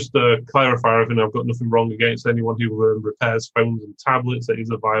there. And just to clarify, I think I've got nothing wrong against anyone who repairs phones and tablets. It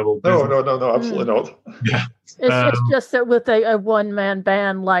is a viable business. No, absolutely not. Yeah, it's just that with a one-man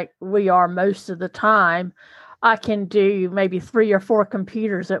band like we are most of the time, I can do maybe 3 or 4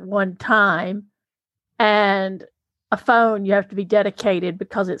 computers at one time, and a phone, you have to be dedicated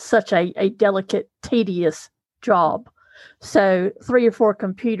because it's such a delicate, tedious job. So 3 or 4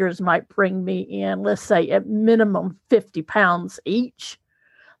 computers might bring me in, let's say at minimum £50 each.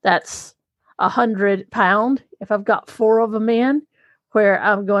 That's £100 if I've got 4 of them in, where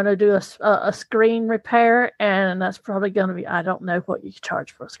I'm going to do a screen repair, and that's probably going to be, I don't know what you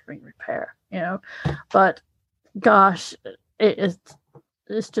charge for a screen repair, but gosh, it's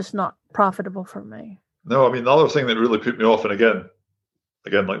just not profitable for me. No, I mean, the other thing that really put me off, and again,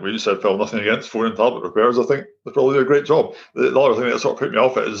 like what you said, Phil, nothing against phone and tablet repairs. I think they probably do a great job. The other thing that sort of put me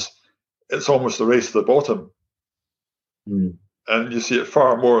off is it's almost a race to the bottom. And you see it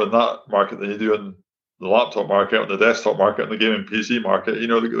far more in that market than you do in the laptop market, on the desktop market, and the gaming PC market.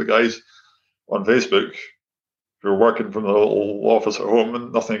 The guys on Facebook who are working from the little office at home,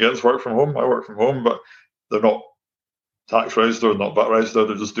 and nothing against work from home. I work from home, but they're not tax registered, not VAT registered.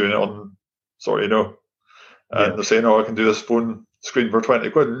 They're just doing it on and they're saying, I can do this phone screen for 20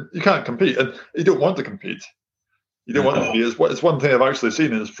 quid. And you can't compete, and you don't want to compete. You don't want to compete. It's one thing I've actually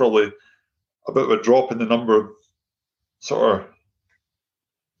seen is probably a bit of a drop in the number of sort of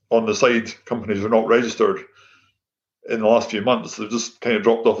on the side companies who are not registered in the last few months. They've just kind of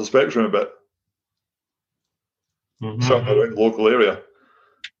dropped off the spectrum a bit. Certainly around the local area.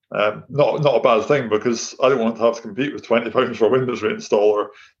 Not a bad thing, because I don't want to have to compete with £20 for a Windows reinstall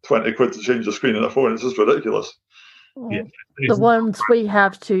or 20 quid to change the screen on a phone. It's just ridiculous. The ones we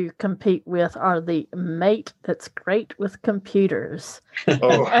have to compete with are the mate that's great with computers.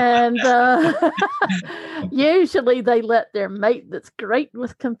 And usually they let their mate that's great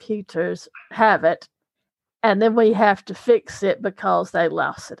with computers have it, and then we have to fix it because they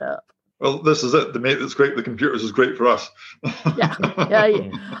louse it up. Well, this is it. The mate that's great with computers is great for us. Yeah.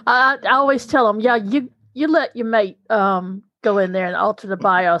 I always tell them, you let your mate go in there and alter the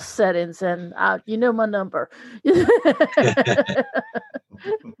BIOS settings, and my number.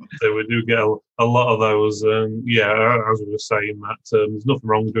 So we do get a lot of those. As we were saying, that there's nothing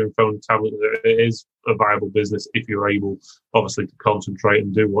wrong with doing phone and tablet. It is a viable business if you're able, obviously, to concentrate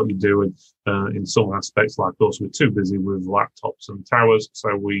and do what you're doing. In some aspects, like us, we're too busy with laptops and towers,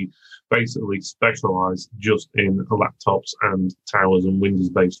 so we basically specialise just in laptops and towers and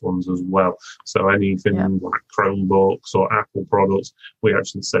Windows-based ones as well. So anything like Chromebooks or Apple products, we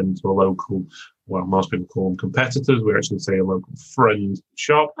actually send to a local, well, most people call them competitors. We actually say a local friend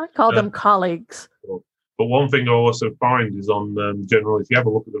shop. I call them colleagues. But one thing I also find is on generally, if you have a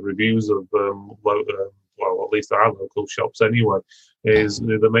look at the reviews of at least our local shops anyway, is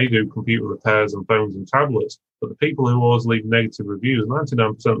they may do computer repairs and phones and tablets, but the people who always leave negative reviews, 99%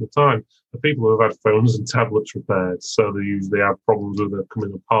 of the time, are people who have had phones and tablets repaired. So they usually have problems with it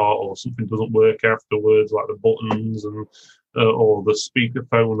coming apart, or something doesn't work afterwards, like the buttons and or the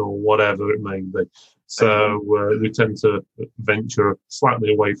speakerphone or whatever it may be. So we tend to venture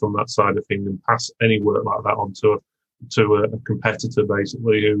slightly away from that side of things and pass any work like that on to a competitor,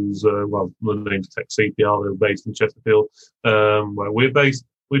 basically, who's, the name's Tech CPR. They're based in Chesterfield, where we're based.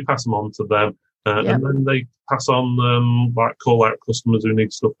 We pass them on to them, and then they pass on, call out customers who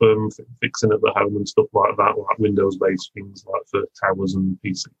need stuff fixing at the home and stuff like that, like Windows-based things like for towers and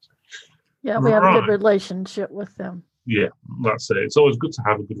PCs. Yeah, we have a good relationship with them. Yeah, that's it. It's always good to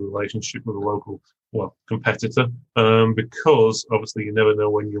have a good relationship with a local, competitor, because obviously you never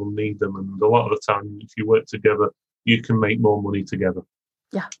know when you'll need them, and a lot of the time, if you work together, you can make more money together.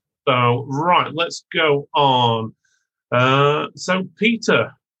 Yeah. So, right, let's go on. So,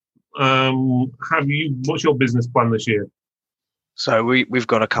 Peter, what's your business plan this year? So we've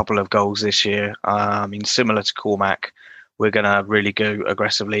got a couple of goals this year. Similar to Cormac, we're going to really go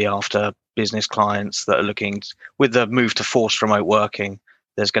aggressively after business clients that are looking, with the move to forced remote working,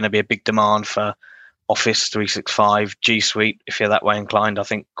 there's going to be a big demand for Office 365, G Suite, if you're that way inclined. I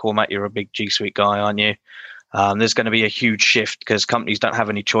think, Cormac, you're a big G Suite guy, aren't you? There's going to be a huge shift because companies don't have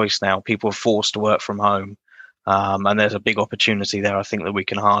any choice now. People are forced to work from home. And there's a big opportunity there, I think, that we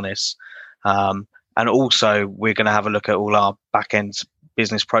can harness. And also, we're going to have a look at all our back-end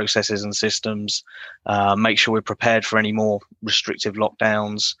business processes and systems, make sure we're prepared for any more restrictive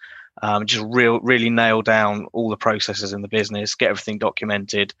lockdowns, just really nail down all the processes in the business, get everything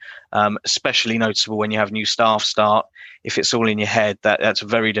documented, especially noticeable when you have new staff start. If it's all in your head, that's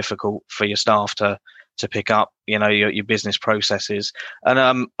very difficult for your staff to pick up, your business processes.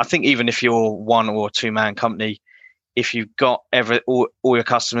 And I think even if you're one or two man company, if you've got all your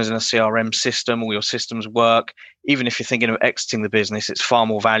customers in a CRM system, all your systems work, even if you're thinking of exiting the business, it's far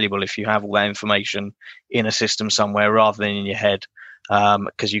more valuable if you have all that information in a system somewhere rather than in your head,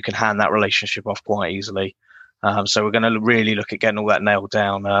 because you can hand that relationship off quite easily. So we're going to really look at getting all that nailed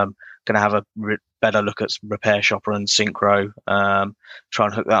down. Going to have a better look at Repair Shopper and Synchro, try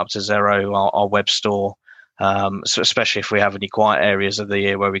and hook that up to Xero, our web store. So especially if we have any quiet areas of the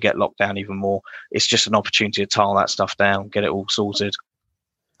year where we get locked down even more, it's just an opportunity to tile that stuff down, get it all sorted.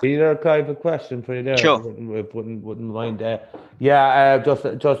 Peter, I have a question for you there. Sure. Wouldn't mind. Just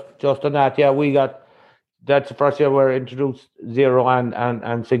on that. Yeah, that's the first year we're introduced Xero and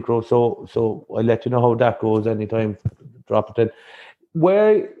Synchro. So I'll let you know how that goes anytime. Drop it in.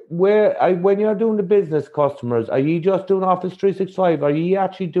 When you're doing the business customers, are you just doing Office 365? Are you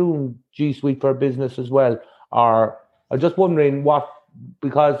actually doing G Suite for business as well? Or I'm just wondering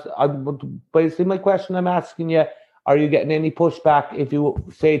because basically my question I'm asking you, are you getting any pushback if you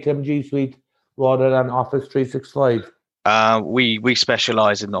say to them G Suite rather than Office 365? We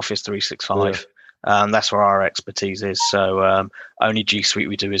specialize in Office 365. Yeah. That's where our expertise is. So only G Suite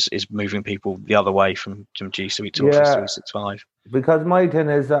we do is moving people the other way from G Suite to Office 365. Because my thing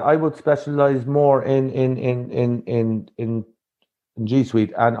is that I would specialize more in G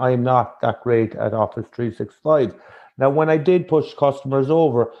Suite, and I'm not that great at Office 365. Now, when I did push customers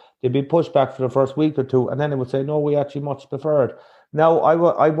over, they'd be pushed back for the first week or two, and then they would say, no, we actually much prefer it. Now,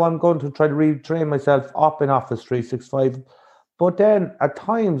 I'm going to try to retrain myself up in Office 365, but then at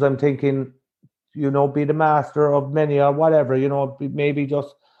times I'm thinking, be the master of many or whatever, maybe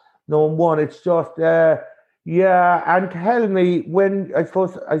just knowing one. It's just, and tell me when, I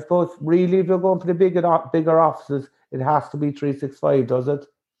suppose really if you're going for the bigger offices, it has to be 365, does it?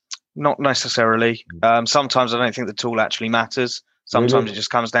 Not necessarily. Sometimes I don't think the tool actually matters. Sometimes It just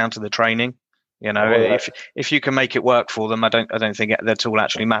comes down to the training. If you can make it work for them, I don't think the tool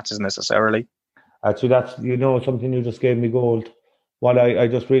actually matters necessarily. Actually, that's something you just gave me gold. What I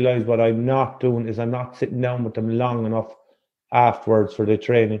just realized what I'm not doing is I'm not sitting down with them long enough afterwards for the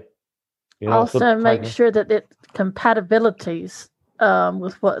training. Also, make sure that the compatibilities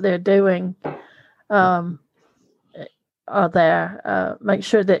with what they're doing are there. Make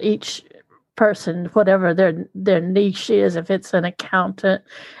sure that each person, whatever their niche is, if it's an accountant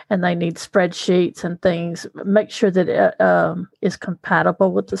and they need spreadsheets and things, make sure that it is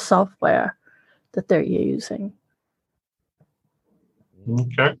compatible with the software that they're using.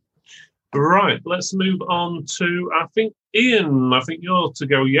 Okay. Right. Let's move on to, I think, Ian. I think you're to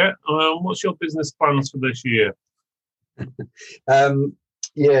go yet. What's your business plans for this year? I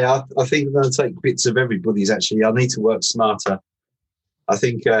think I'm going to take bits of everybody's, actually. I need to work smarter. I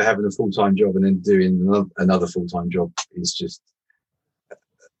think having a full-time job and then doing another full-time job is just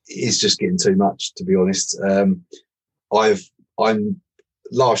getting too much, to be honest.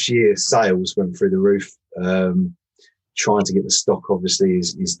 Last year, sales went through the roof. Trying to get the stock obviously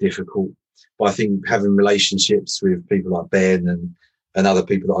is difficult, but I think having relationships with people like Ben and other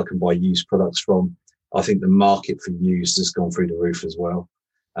people that I can buy used products from, I think the market for used has gone through the roof as well.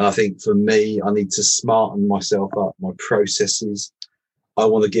 And I think for me, I need to smarten myself up, my processes. I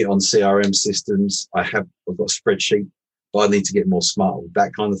want to get on CRM systems. I've got a spreadsheet, but I need to get more smart with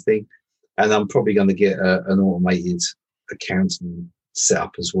that kind of thing. And I'm probably going to get an automated accounting set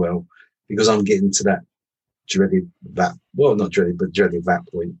up as well, because I'm getting to that dreaded VAT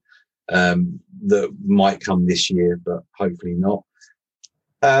point that might come this year, but hopefully not.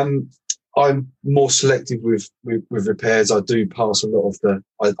 I'm more selective with repairs. I do pass a lot of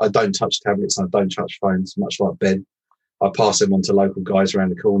I don't touch tablets and I don't touch phones, much like Ben. I pass them on to local guys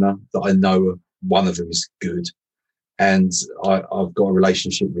around the corner that I know one of them is good. And I've got a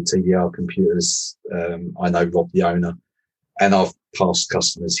relationship with TDR Computers. I know Rob, the owner, and I've passed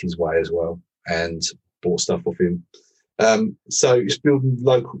customers his way as well and bought stuff off him. So it's building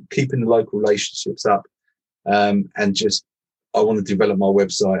keeping the local relationships up, and just I want to develop my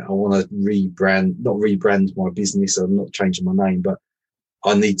website. I want to not rebrand my business. I'm not changing my name, but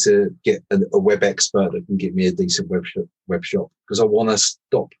I need to get a web expert that can give me a decent web shop because I want to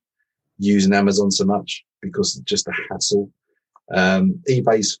stop using Amazon so much because it's just a hassle.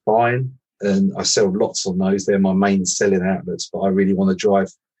 eBay's fine, and I sell lots on those. They're my main selling outlets, but I really want to drive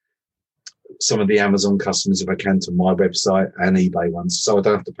some of the Amazon customers, if I can, to my website and eBay ones, so I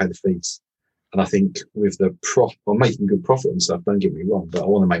don't have to pay the fees. And I think with the I'm making good profit and stuff, don't get me wrong, but I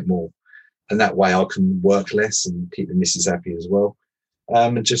want to make more. And that way I can work less and keep the missus happy as well.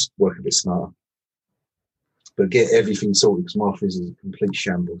 And just work a bit smarter. But get everything sorted because my office is a complete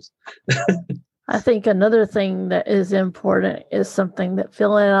shambles. I think another thing that is important is something that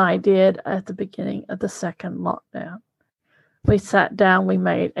Phil and I did at the beginning of the second lockdown. We sat down, we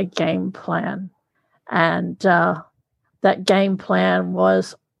made a game plan. And that game plan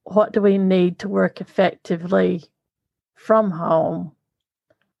was, what do we need to work effectively from home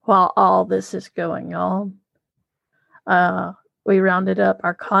while all this is going on? We rounded up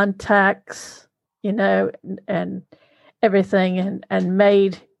our contacts, and everything and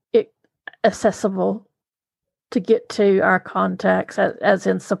made it accessible to get to our contacts, as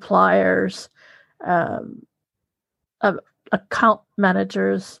in suppliers, account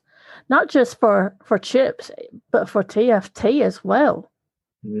managers, not just for chips, but for TFT as well.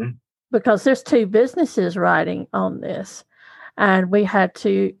 Mm-hmm. Because there's two businesses riding on this, and we had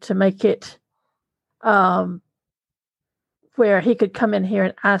to make it where he could come in here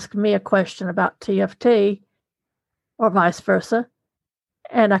and ask me a question about TFT or vice versa,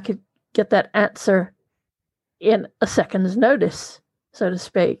 and I could get that answer in a second's notice, so to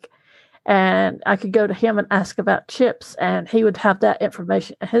speak. And I could go to him and ask about chips, and he would have that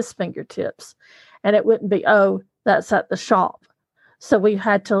information at his fingertips. And it wouldn't be, oh, that's at the shop. So we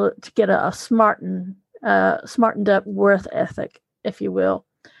had to get a smartened up worth ethic, if you will.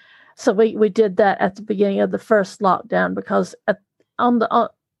 So we did that at the beginning of the first lockdown, because at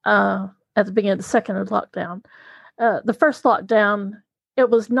the beginning of the second lockdown, the first lockdown, it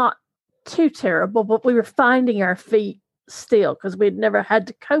was not too terrible, but we were finding our feet still because we'd never had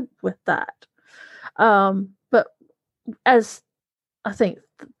to cope with that. But as I think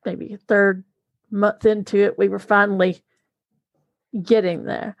maybe third month into it, we were finally getting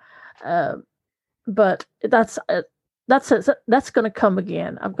there. But that's going to come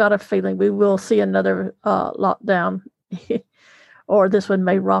again. I've got a feeling we will see another lockdown, or this one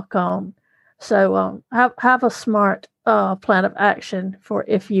may rock on. So have a smart plan of action for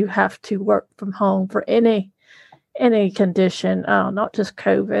if you have to work from home for any condition, not just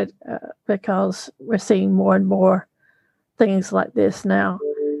COVID, because we're seeing more and more things like this now.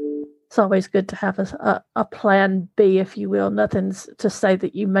 It's always good to have a plan B, if you will. Nothing's to say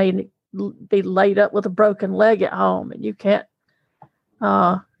that you may be laid up with a broken leg at home and you can't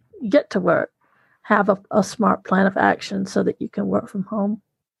get to work. Have a smart plan of action so that you can work from home.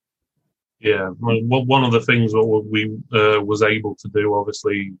 Yeah, well, one of the things what we was able to do,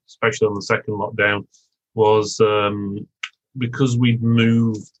 obviously, especially on the second lockdown, was because we'd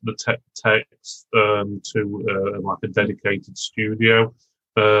moved the text to like a dedicated studio.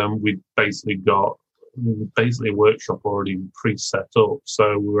 We'd basically got a workshop already pre-set up,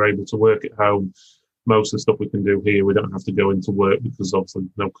 so we were able to work at home. Most of the stuff we can do here, we don't have to go into work because obviously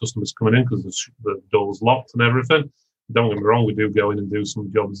no customers coming in because the door's locked and everything. Don't get me wrong, we do go in and do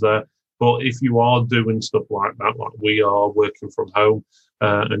some jobs there. But if you are doing stuff like that, like we are working from home,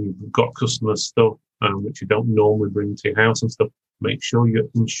 and you've got customer stuff, which you don't normally bring to your house and stuff, make sure your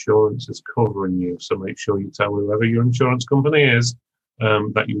insurance is covering you. So make sure you tell whoever your insurance company is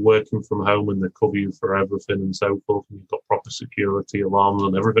that you're working from home and they cover you for everything and so forth. And you've got proper security alarms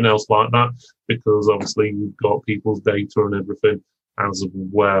and everything else like that, because obviously you've got people's data and everything as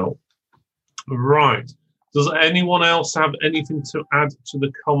well. Right. Does anyone else have anything to add to the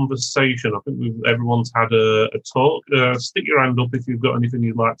conversation? I think everyone's had a talk. Stick your hand up if you've got anything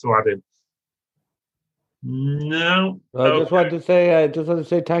you'd like to add in. No. I just want to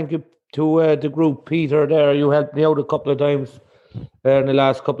say thank you to the group, Peter. There, you helped me out a couple of times in the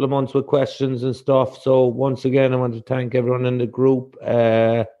last couple of months with questions and stuff. So once again, I want to thank everyone in the group.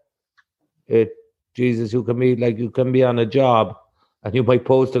 Jesus, you can be on a job. And you might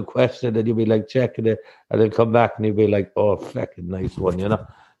post a question and you'll be like checking it and then come back and you'll be like, oh, fucking nice one,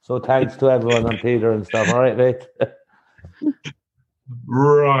 So thanks to everyone and Peter and stuff. All right, mate?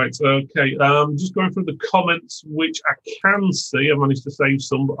 Right, okay. Just going through the comments, which I can see. I managed to save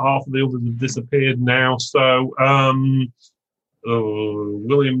some, but half of the others have disappeared now. So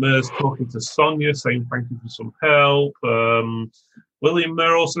William Mears talking to Sonia, saying thank you for some help. William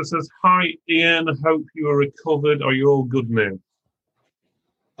Mears also says, hi, Ian. Hope you are recovered. Are you all good now?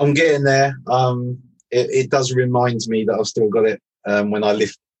 I'm getting there. It does remind me that I've still got it When I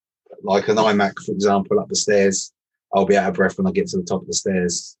lift like an iMac, for example, up the stairs, I'll be out of breath when I get to the top of the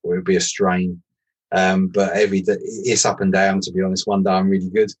stairs, or it'll be a strain. But every day it's up and down, to be honest. One day I'm really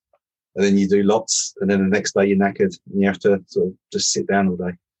good, and then you do lots, and then the next day you're knackered and you have to sort of just sit down all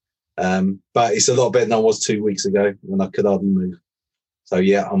day. But it's a lot better than I was 2 weeks ago when I could hardly move. So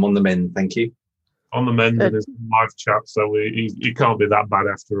yeah, I'm on the mend. Thank you. On the mend in his live chat, so he can't be that bad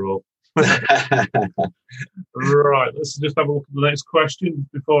after all. Right, let's just have a look at the next question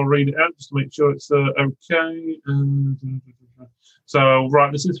before I read it out, just to make sure it's okay. So,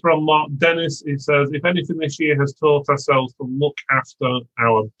 right, this is from Mark Dennis. It says, if anything this year has taught ourselves to look after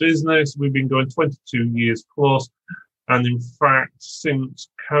our business, we've been going 22 years plus, and in fact, since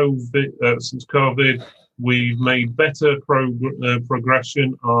COVID, we've made better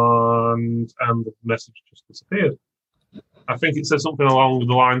progression, and the message just disappeared. I think it says something along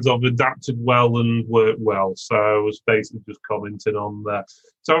the lines of adapted well and worked well. So I was basically just commenting on that.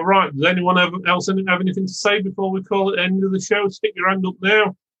 So, right, does anyone else have anything to say before we call it end of the show? Stick your hand up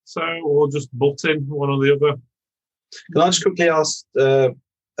now. So, or just butt in, one or the other. Can I just quickly ask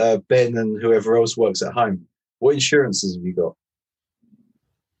Ben and whoever else works at home, what insurances have you got?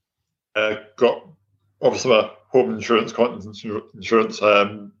 Got obviously my home insurance, contents insurance,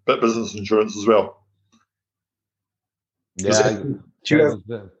 but business insurance as well. Yeah. Do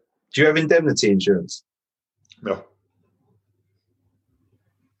you have indemnity insurance? No.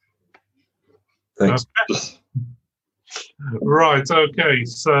 Thanks. Okay. Right, okay.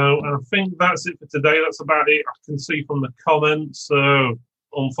 So I think that's it for today. That's about it. I can see from the comments. So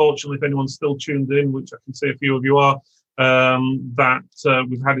unfortunately, if anyone's still tuned in, which I can see a few of you are, that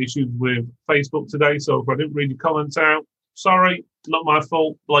we've had issues with Facebook today. So if I didn't read your comments out, sorry, not my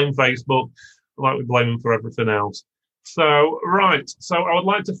fault. Blame Facebook, like we blame them for everything else. So, right. So I would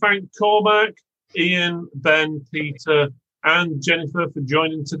like to thank Cormac, Ian, Ben, Peter, and Jennifer for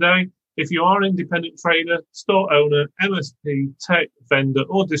joining today. If you are an independent trader, store owner, MSP, tech vendor,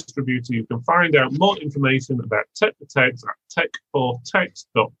 or distributor, you can find out more information about Tech for Techs at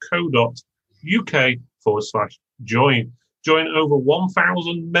tech4techs.co.uk/join. Join over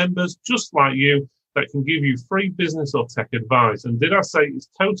 1,000 members just like you that can give you free business or tech advice. And did I say it's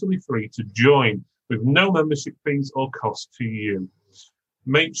totally free to join, with no membership fees or cost to you?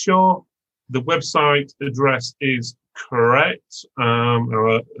 Make sure the website address is correct. I'm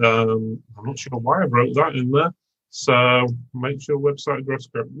not sure why I wrote that in there. So make sure website address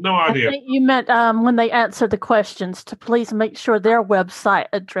correct. No idea. I think you meant when they answer the questions to please make sure their website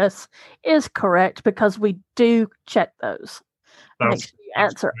address is correct, because we do check those. Make sure you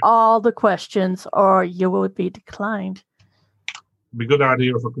answer all the questions or you will be declined. It'd be a good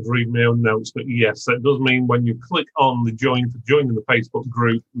idea if I could read my own notes, but yes, that does mean when you click on the join for joining the Facebook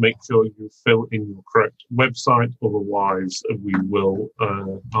group, make sure you fill in your correct website. Otherwise, we will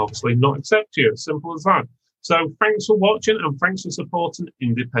obviously not accept you. Simple as that. So thanks for watching and thanks for supporting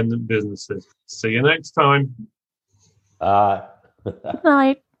independent businesses. See you next time. Good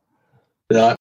night. Good night.